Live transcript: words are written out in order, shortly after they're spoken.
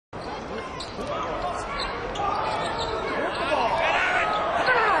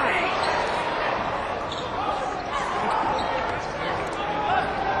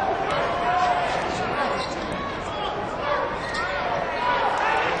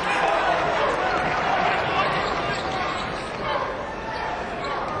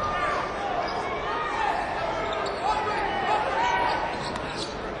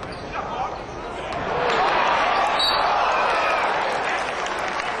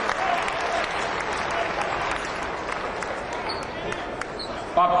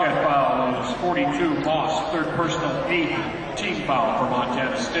Bobcat foul is 42, Moss, third personal, 8th team foul for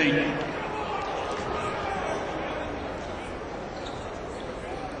Montana State.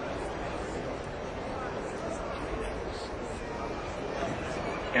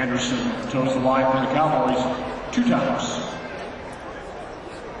 Anderson toes the line for the Cowboys 2 times.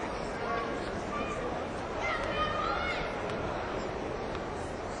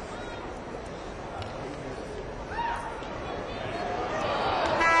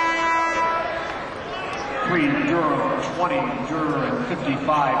 Durham 20, Durham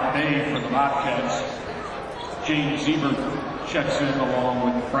 55 Bay for the Bobcats. James Ebert checks in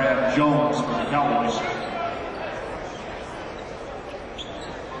along with Brad Jones for the Cowboys.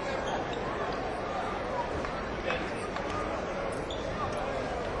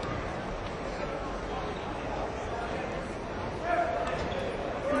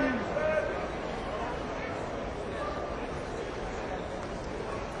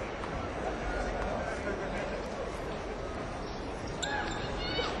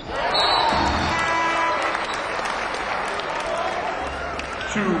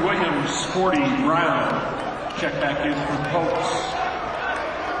 To Williams, 40, Brown. Check back in for Coates.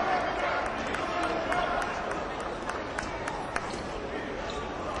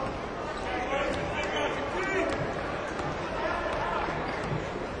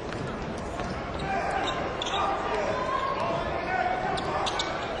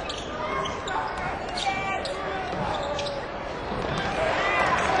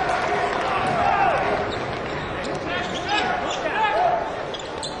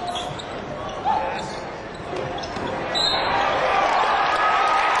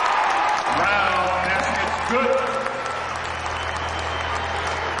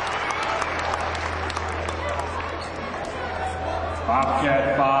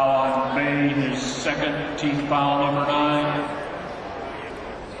 Bobcat foul on May, his second, team foul number 9.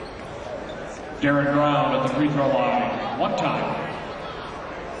 Darren Brown at the free throw line, 1 time.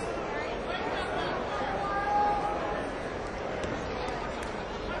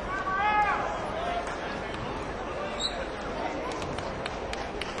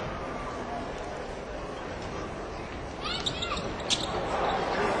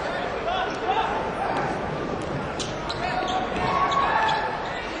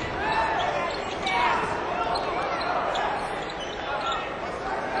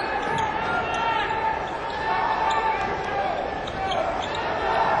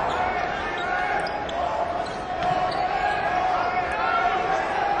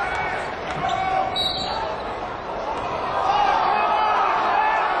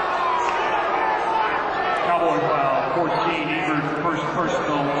 First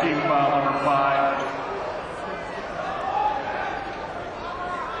personal, team foul number 5.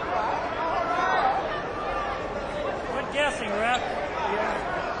 Good guessing, ref.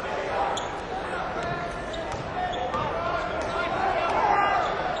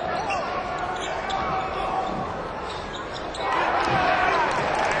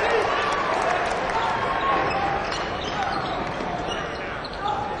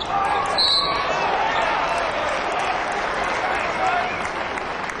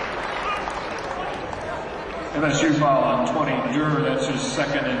 MSU foul on 20, Durr, that's his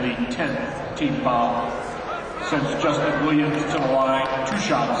second and the 10th team foul. Sends Justin Williams to the line, 2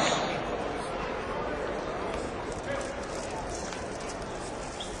 shots.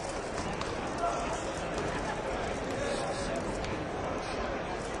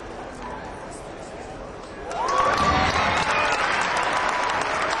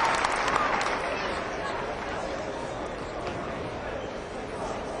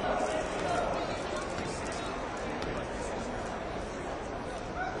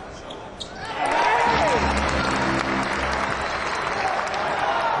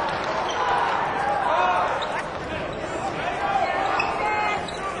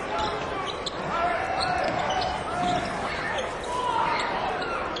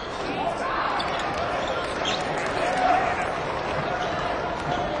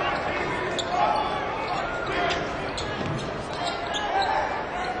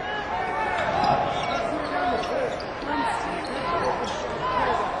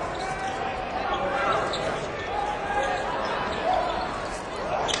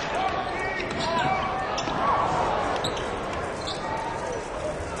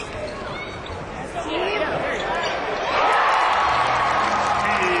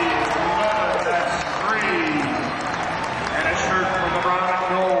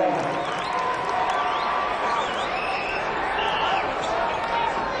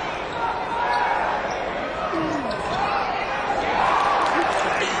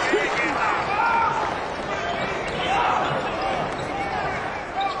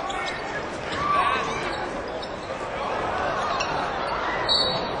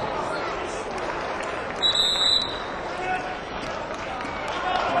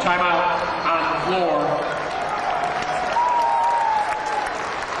 timeout on the floor.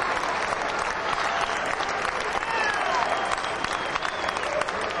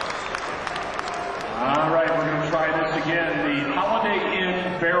 All right, we're going to try this again. The Holiday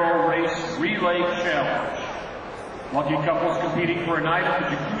Inn Barrel Race Relay Challenge. Lucky couples competing for a night at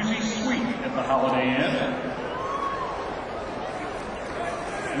the Jacuzzi Suite at the Holiday Inn.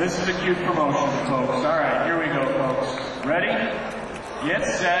 This is a cute promotion, folks. All right, here we go, folks. Ready, get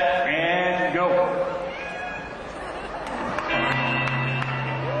set, and go.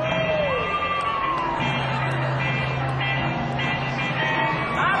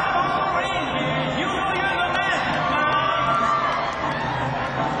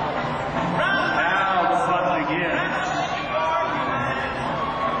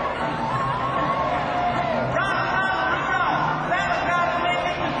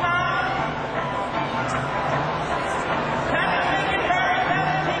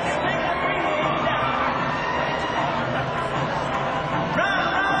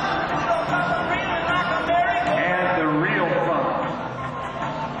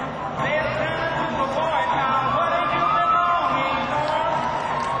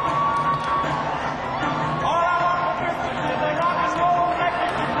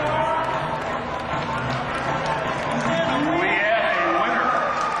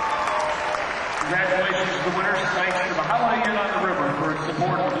 Congratulations to the winners, thanks to the Holiday Inn on the River for its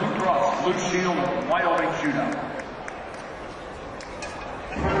support of the Blue Cross Blue Shield Wyoming Shootout.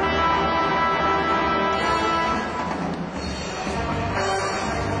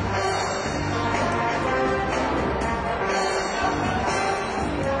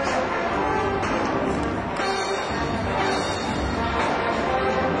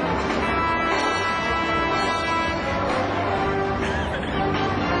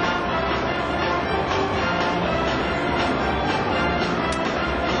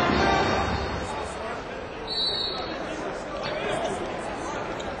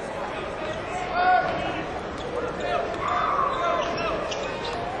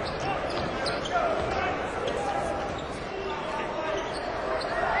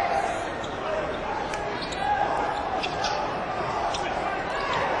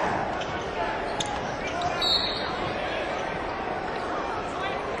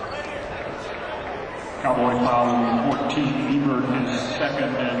 Cowboy foul number 14, Leven, his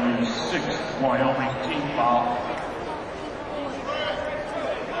second and his sixth Wyoming team foul.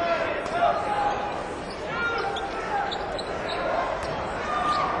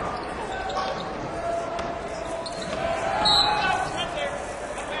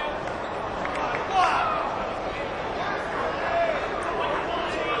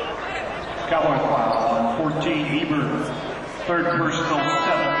 Cowboy foul on 14, Leven, third personal,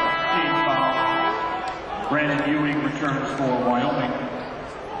 seventh team foul. Brandon Ewing returns for Wyoming.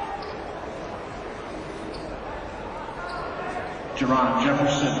 Jerron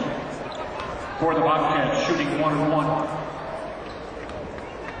Jefferson for the Bobcats, shooting 1-1.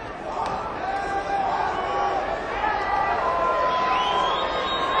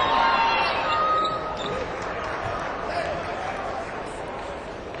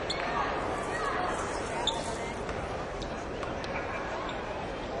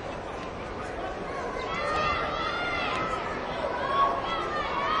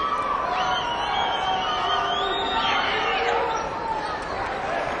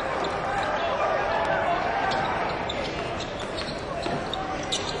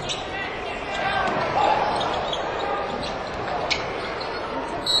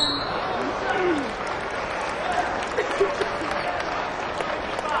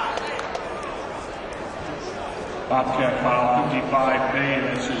 Bobcat foul, 55 Bay,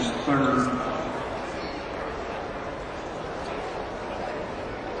 that's his third.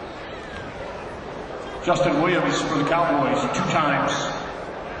 Justin Williams for the Cowboys, 2 times